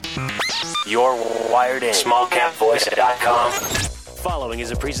You're wired in. SmallCapVoice.com. Following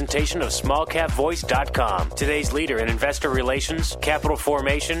is a presentation of SmallCapVoice.com, today's leader in investor relations, capital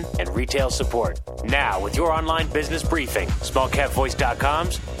formation, and retail support. Now, with your online business briefing,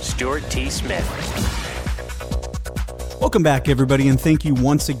 SmallCapVoice.com's Stuart T. Smith. Welcome back, everybody, and thank you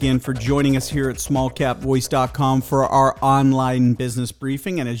once again for joining us here at SmallCapVoice.com for our online business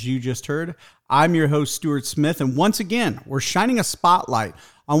briefing. And as you just heard, I'm your host, Stuart Smith, and once again, we're shining a spotlight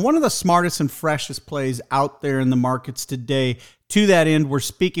on one of the smartest and freshest plays out there in the markets today. To that end, we're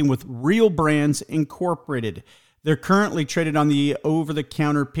speaking with Real Brands Incorporated. They're currently traded on the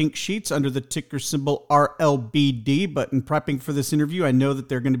over-the-counter pink sheets under the ticker symbol RLBD, but in prepping for this interview, I know that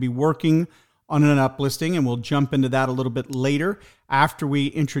they're going to be working on an uplisting, and we'll jump into that a little bit later after we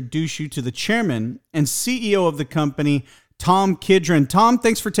introduce you to the chairman and CEO of the company, Thom Kidrin. Thom,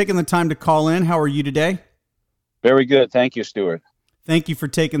 thanks for taking the time to call in. How are you today? Very good. Thank you, Stuart. Thank you for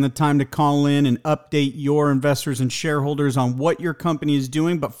taking the time to call in and update your investors and shareholders on what your company is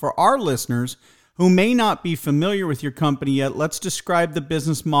doing. But for our listeners who may not be familiar with your company yet, let's describe the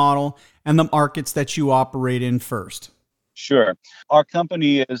business model and the markets that you operate in first. Sure. Our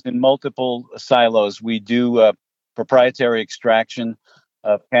company is in multiple silos. We do proprietary extraction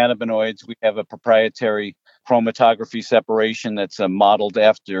of cannabinoids. We have a proprietary chromatography separation that's modeled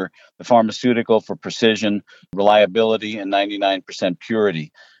after the pharmaceutical for precision, reliability, and 99%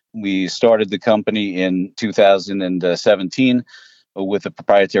 purity. We started the company in 2017 with a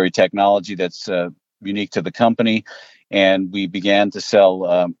proprietary technology that's unique to the company, and we began to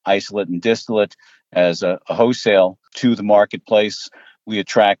sell isolate and distillate as a wholesale to the marketplace. We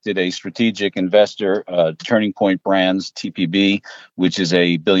attracted a strategic investor, Turning Point Brands, TPB, which is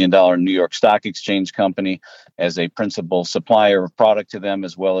a billion-dollar New York Stock Exchange company, as a principal supplier of product to them,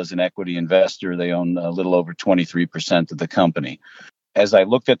 as well as an equity investor. They own a little over 23% of the company. As I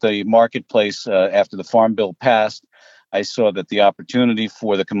looked at the marketplace after the Farm Bill passed, I saw that the opportunity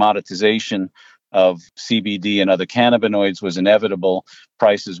for the commoditization of CBD and other cannabinoids was inevitable.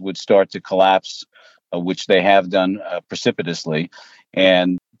 Prices would start to collapse, which they have done precipitously.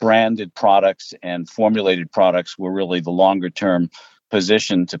 And branded products and formulated products were really the longer-term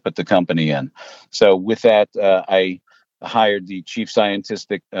position to put the company in. So with that, I hired the chief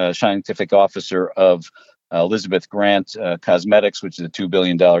scientific officer of Elizabeth Grant Cosmetics, which is a $2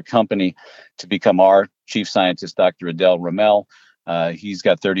 billion company, to become our chief scientist, Dr. Adel Rammal. He's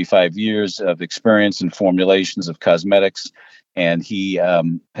got 35 years of experience in formulations of cosmetics, and he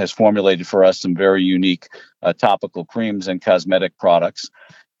has formulated for us some very unique topical creams and cosmetic products.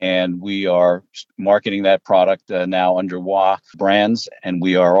 And we are marketing that product now under WA brands. And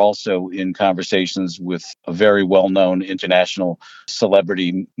we are also in conversations with a very well-known international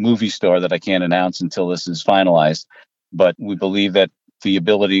celebrity movie star that I can't announce until this is finalized. But we believe that the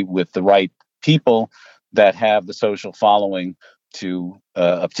ability with the right people that have the social following to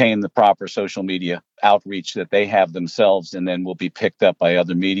obtain the proper social media outreach that they have themselves and then will be picked up by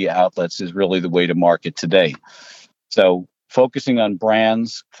other media outlets is really the way to market today. So focusing on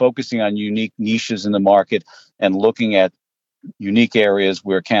brands, focusing on unique niches in the market, and looking at unique areas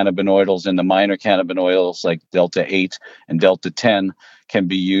where cannabinoids and the minor cannabinoids like Delta-8 and Delta-10 can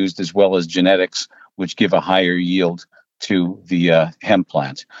be used, as well as genetics, which give a higher yield to the hemp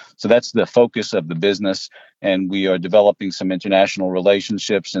plant. So that's the focus of the business. And we are developing some international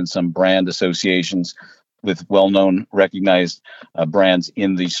relationships and some brand associations with well-known, recognized brands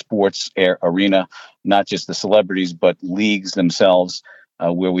in the sports arena, not just the celebrities, but leagues themselves,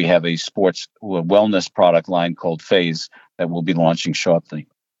 where we have a sports wellness product line called Phase that we'll be launching shortly.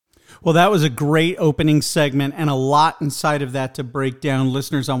 Well, that was a great opening segment and a lot inside of that to break down.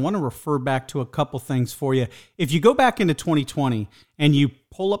 Listeners, I want to refer back to a couple things for you. If you go back into 2020 and you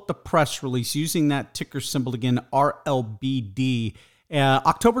pull up the press release using that ticker symbol again, RLBD,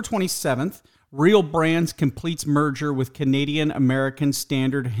 October 27th, Real Brands completes merger with Canadian American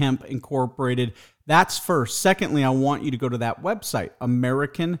Standard Hemp Incorporated. That's first. Secondly, I want you to go to that website,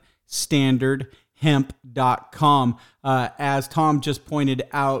 AmericanStandardHemp.com. As Thom just pointed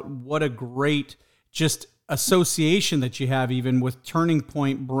out, what a great just association that you have even with Turning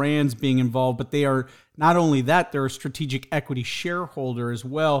Point Brands being involved. But they are not only that, they're a strategic equity shareholder as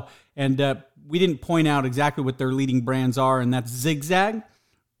well. And we didn't point out exactly what their leading brands are, and that's Zig-Zag.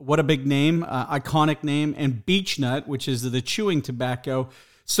 What a big name, iconic name, and Beech Nut, which is the chewing tobacco.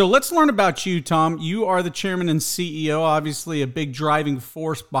 So let's learn about you, Thom. You are the chairman and CEO, obviously a big driving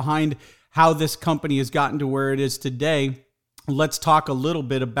force behind how this company has gotten to where it is today. Let's talk a little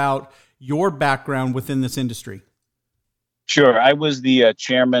bit about your background within this industry. Sure. I was the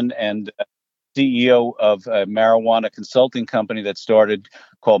chairman and CEO of a marijuana consulting company that started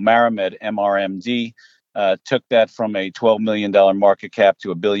called Maramed, MRMD, took that from a $12 million market cap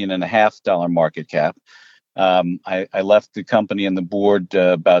to $1.5 billion market cap. I left the company and the board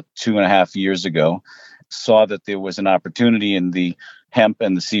about 2.5 years ago, saw that there was an opportunity in the hemp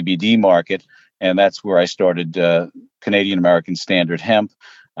and the CBD market, and that's where I started Canadian American Standard Hemp.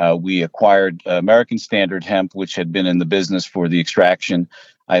 We acquired American Standard Hemp, which had been in the business for the extraction.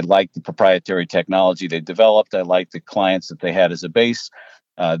 I liked the proprietary technology they developed. I liked the clients that they had as a base.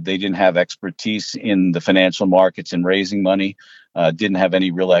 They didn't have expertise in the financial markets and raising money, didn't have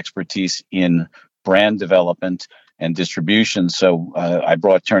any real expertise in brand development and distribution. So I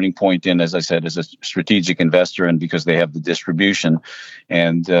brought Turning Point in, as I said, as a strategic investor, and because they have the distribution,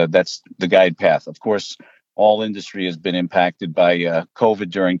 and that's the guide path. Of course, all industry has been impacted by COVID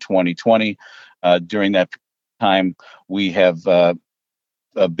during 2020. During that time, we have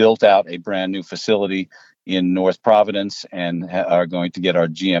built out a brand new facility in North Providence and are going to get our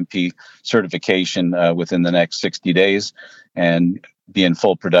GMP certification within the next 60 days and be in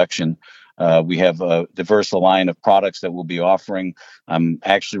full production. We have a diverse line of products that we'll be offering. I'm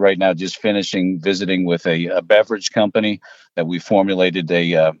actually right now just visiting with a beverage company that we formulated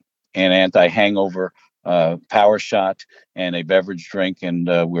an anti-hangover power shot and a beverage drink, and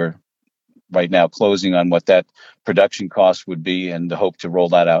we're right now closing on what that production cost would be, and hope to roll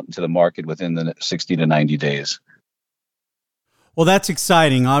that out into the market within the 60 to 90 days. Well, that's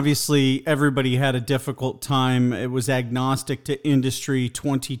exciting. Obviously, everybody had a difficult time. It was agnostic to industry,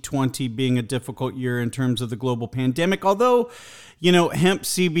 2020 being a difficult year in terms of the global pandemic. Although, hemp,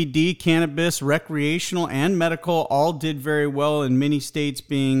 CBD, cannabis, recreational, and medical all did very well, in many states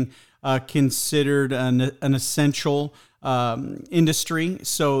being considered an essential industry.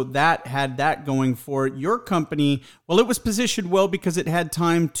 So that had that going for it. Your company, well, it was positioned well because it had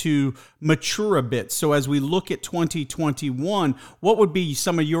time to mature a bit. So as we look at 2021, what would be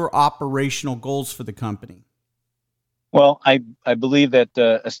some of your operational goals for the company? Well, I believe that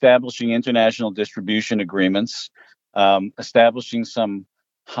establishing international distribution agreements, establishing some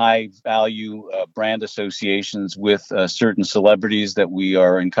high value brand associations with certain celebrities that we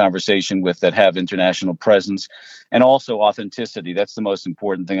are in conversation with that have international presence, and also authenticity. That's the most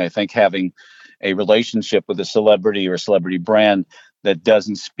important thing. I think having a relationship with a celebrity or a celebrity brand that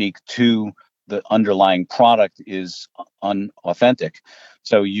doesn't speak to the underlying product is unauthentic.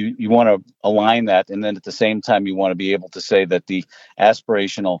 So you want to align that, and then at the same time you want to be able to say that the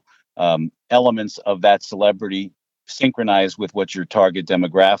aspirational elements of that celebrity synchronize with what your target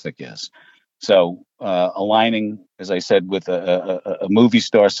demographic is. So aligning, as I said, with a movie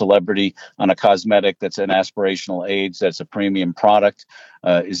star celebrity on a cosmetic that's an aspirational age, that's a premium product,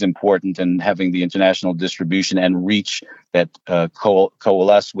 is important, and having the international distribution and reach that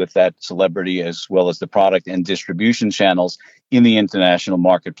coalesce with that celebrity as well as the product and distribution channels in the international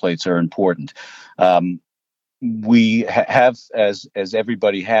marketplace are important. We have, as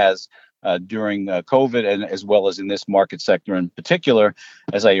everybody has, during COVID, and as well as in this market sector in particular,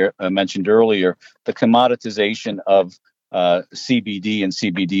 as I mentioned earlier, the commoditization of CBD and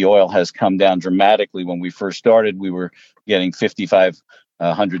CBD oil has come down dramatically. When we first started, we were getting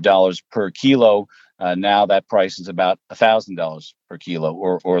 $5,500 per kilo. Now that price is about $1,000 per kilo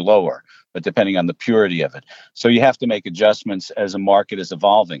or lower, but depending on the purity of it. So you have to make adjustments as a market is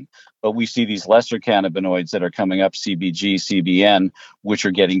evolving. But we see these lesser cannabinoids that are coming up, CBG, CBN, which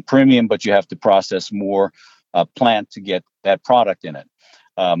are getting premium, but you have to process more plant to get that product in it.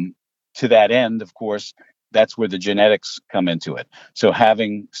 To that end, of course, that's where the genetics come into it. So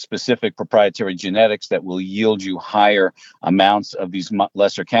having specific proprietary genetics that will yield you higher amounts of these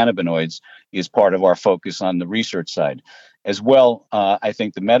lesser cannabinoids is part of our focus on the research side. As well, I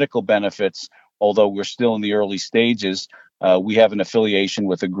think the medical benefits, although we're still in the early stages, we have an affiliation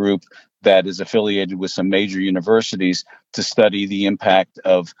with a group that is affiliated with some major universities to study the impact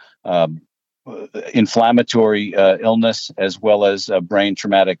of inflammatory illness as well as brain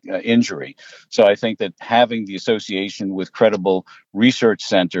traumatic injury. So I think that having the association with credible research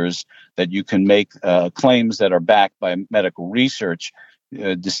centers that you can make claims that are backed by medical research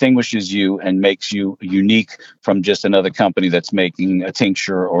distinguishes you and makes you unique from just another company that's making a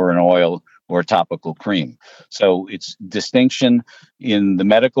tincture or an oil or a topical cream. So it's distinction in the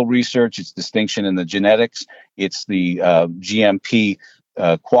medical research, it's distinction in the genetics, it's the GMP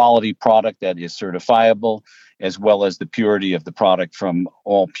quality product that is certifiable, as well as the purity of the product from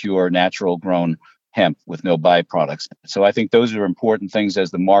all pure natural grown hemp with no byproducts. So I think those are important things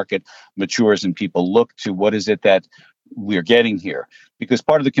as the market matures and people look to what is it that we're getting here. Because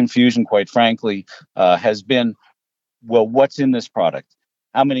part of the confusion, quite frankly, has been, well, what's in this product?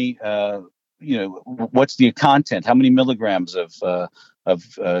 How many what's the content? How many milligrams of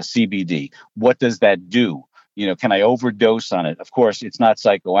CBD? What does that do? Can I overdose on it? Of course, it's not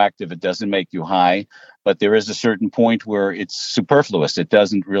psychoactive. It doesn't make you high, but there is a certain point where it's superfluous. It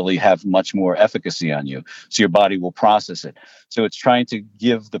doesn't really have much more efficacy on you. So your body will process it. So it's trying to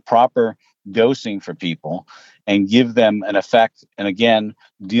give the proper dosing for people and give them an effect. And again,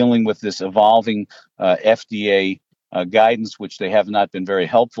 dealing with this evolving FDA guidance, which they have not been very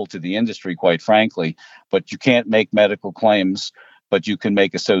helpful to the industry, quite frankly. But you can't make medical claims, but you can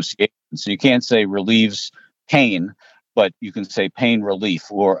make associations. So you can't say relieves pain, but you can say pain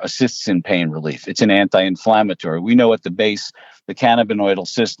relief or assists in pain relief. It's an anti-inflammatory. We know at the base, the cannabinoidal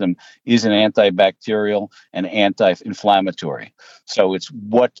system is an antibacterial and anti-inflammatory. So it's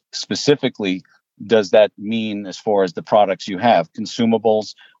what specifically does that mean as far as the products you have?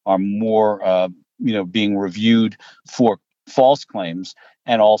 Consumables are more, being reviewed for false claims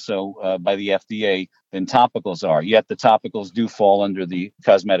and also by the FDA than topicals are. Yet the topicals do fall under the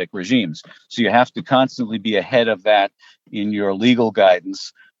cosmetic regimes. So you have to constantly be ahead of that in your legal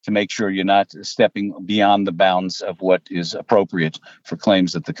guidance to make sure you're not stepping beyond the bounds of what is appropriate for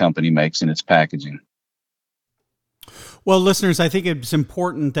claims that the company makes in its packaging. Well, listeners, I think it's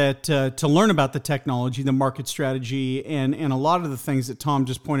important that to learn about the technology, the market strategy, and a lot of the things that Thom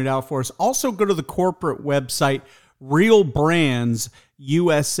just pointed out for us. Also, go to the corporate website,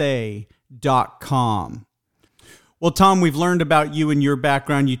 realbrandsusa.com. Well, Thom, we've learned about you and your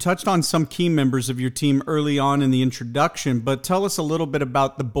background. You touched on some key members of your team early on in the introduction, but tell us a little bit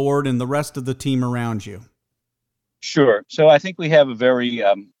about the board and the rest of the team around you. Sure. So I think we have a very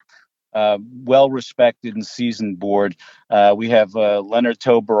well-respected and seasoned board. We have Leonard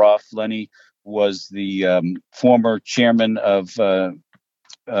Toberoff. Lenny was the former chairman of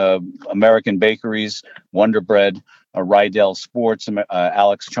American Bakeries, Wonder Bread, Rydell Sports,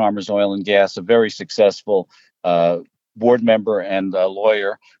 Alex Chalmers Oil and Gas, a very successful board member and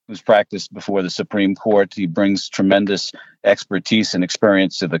lawyer who's practiced before the Supreme Court. He brings tremendous expertise and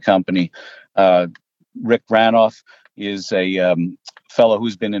experience to the company. Rick Ranoff is a fellow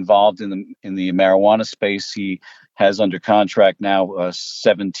who's been involved in the marijuana space. He has under contract now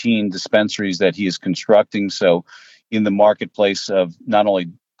 17 dispensaries that he is constructing. So in the marketplace of not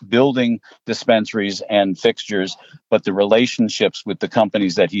only building dispensaries and fixtures, but the relationships with the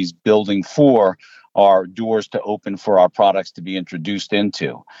companies that he's building for are doors to open for our products to be introduced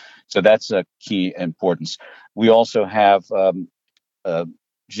into. So that's a key importance. We also have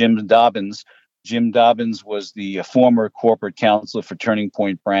Jim Dobbins. Jim Dobbins was the former corporate counselor for Turning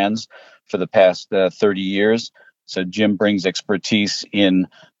Point Brands for the past 30 years. So Jim brings expertise in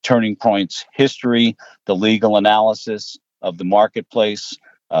Turning Point's history, the legal analysis of the marketplace,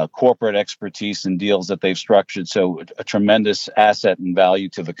 corporate expertise in deals that they've structured. So a tremendous asset and value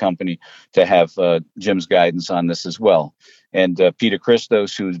to the company to have Jim's guidance on this as well. And Peter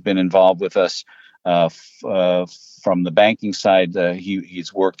Christos, who's been involved with us from the banking side,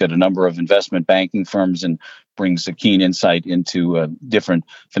 he's worked at a number of investment banking firms and brings a keen insight into different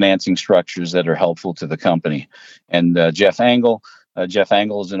financing structures that are helpful to the company. And Jeff Angle. Jeff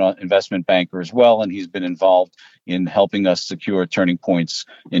Angle is an investment banker as well, and he's been involved in helping us secure Turning Point's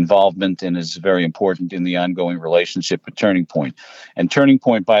involvement and is very important in the ongoing relationship with Turning Point. And Turning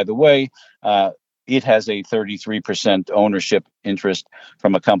Point, by the way, it has a 33% ownership interest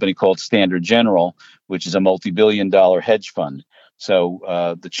from a company called Standard General, which is a multi-billion-dollar hedge fund.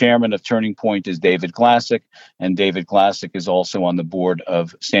 So the chairman of Turning Point is David Glassick, and David Glassick is also on the board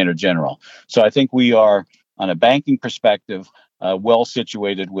of Standard General. So I think we are, on a banking perspective, well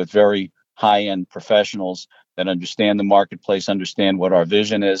situated with very high-end professionals that understand the marketplace, understand what our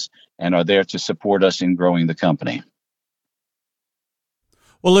vision is, and are there to support us in growing the company.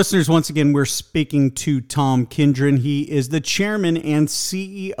 Well, listeners, once again, we're speaking to Thom Kidrin. He is the chairman and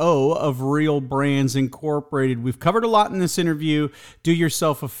CEO of Real Brands Incorporated. We've covered a lot in this interview. Do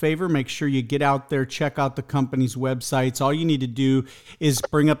yourself a favor. Make sure you get out there, check out the company's websites. All you need to do is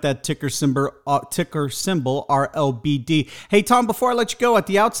bring up that ticker symbol, RLBD. Hey, Thom, before I let you go, at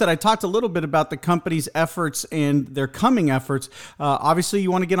the outset, I talked a little bit about the company's efforts and their coming efforts. Obviously, you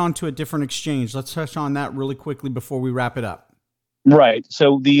want to get onto a different exchange. Let's touch on that really quickly before we wrap it up. Right.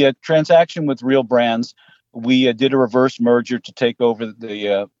 So the transaction with Real Brands, we did a reverse merger to take over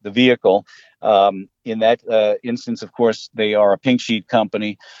the vehicle. In that instance, of course, they are a pink sheet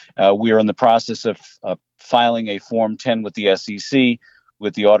company. We are in the process of filing a Form 10 with the SEC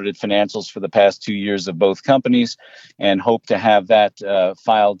with the audited financials for the past 2 years of both companies, and hope to have that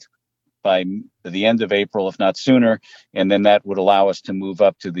filed by the end of April, if not sooner. And then that would allow us to move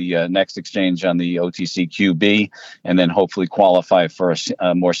up to the next exchange on the OTCQB, and then hopefully qualify for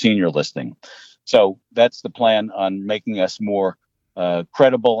a more senior listing. So that's the plan on making us more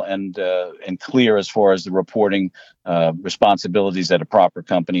credible and clear as far as the reporting responsibilities that a proper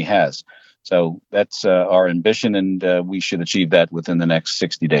company has. So that's our ambition, and we should achieve that within the next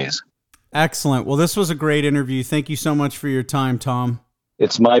 60 days. Excellent. Well, this was a great interview. Thank you so much for your time, Thom.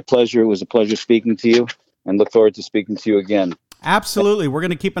 It's my pleasure. It was a pleasure speaking to you, and look forward to speaking to you again. Absolutely. We're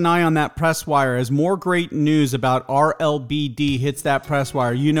going to keep an eye on that press wire. As more great news about RLBD hits that press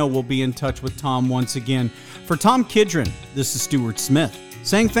wire, we'll be in touch with Thom once again. For Thom Kidrin, this is Stuart Smith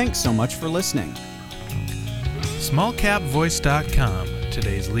saying thanks so much for listening. SmallCapVoice.com,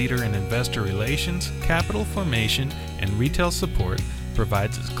 today's leader in investor relations, capital formation, and retail support,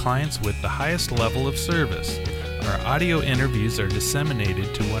 provides its clients with the highest level of service. Our audio interviews are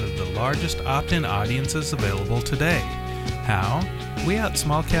disseminated to one of the largest opt-in audiences available today. How? We at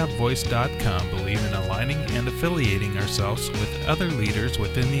SmallCapVoice.com believe in aligning and affiliating ourselves with other leaders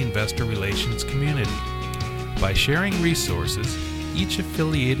within the investor relations community. By sharing resources, each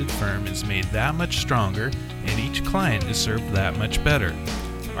affiliated firm is made that much stronger and each client is served that much better.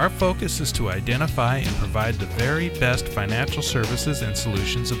 Our focus is to identify and provide the very best financial services and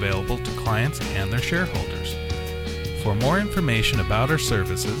solutions available to clients and their shareholders. For more information about our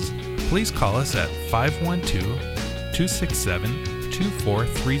services, please call us at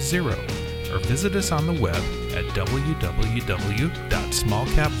 512-267-2430 or visit us on the web at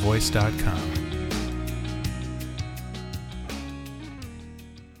www.smallcapvoice.com.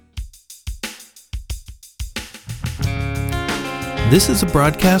 This is a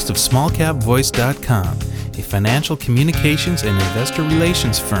broadcast of SmallCapVoice.com, a financial communications and investor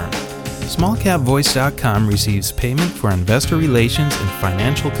relations firm. SmallCapVoice.com receives payment for investor relations and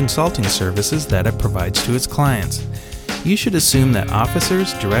financial consulting services that it provides to its clients. You should assume that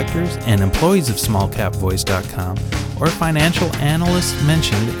officers, directors, and employees of SmallCapVoice.com or financial analysts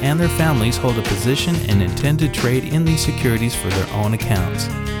mentioned and their families hold a position and intend to trade in these securities for their own accounts.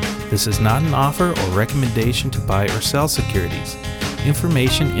 This is not an offer or recommendation to buy or sell securities.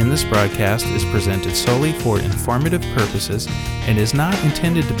 Information in this broadcast is presented solely for informative purposes and is not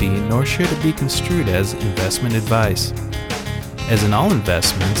intended to be, nor should it be construed as, investment advice. As in all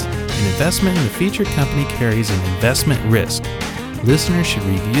investments, an investment in the featured company carries an investment risk. Listeners should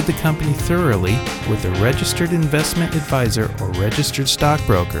review the company thoroughly with a registered investment advisor or registered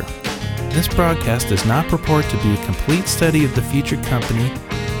stockbroker. This broadcast does not purport to be a complete study of the featured company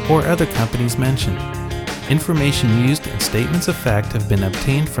or other companies mentioned. Information used and statements of fact have been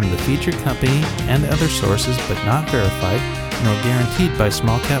obtained from the featured company and other sources but not verified nor guaranteed by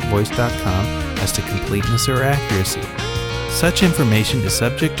SmallCapVoice.com as to completeness or accuracy. Such information is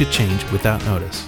subject to change without notice.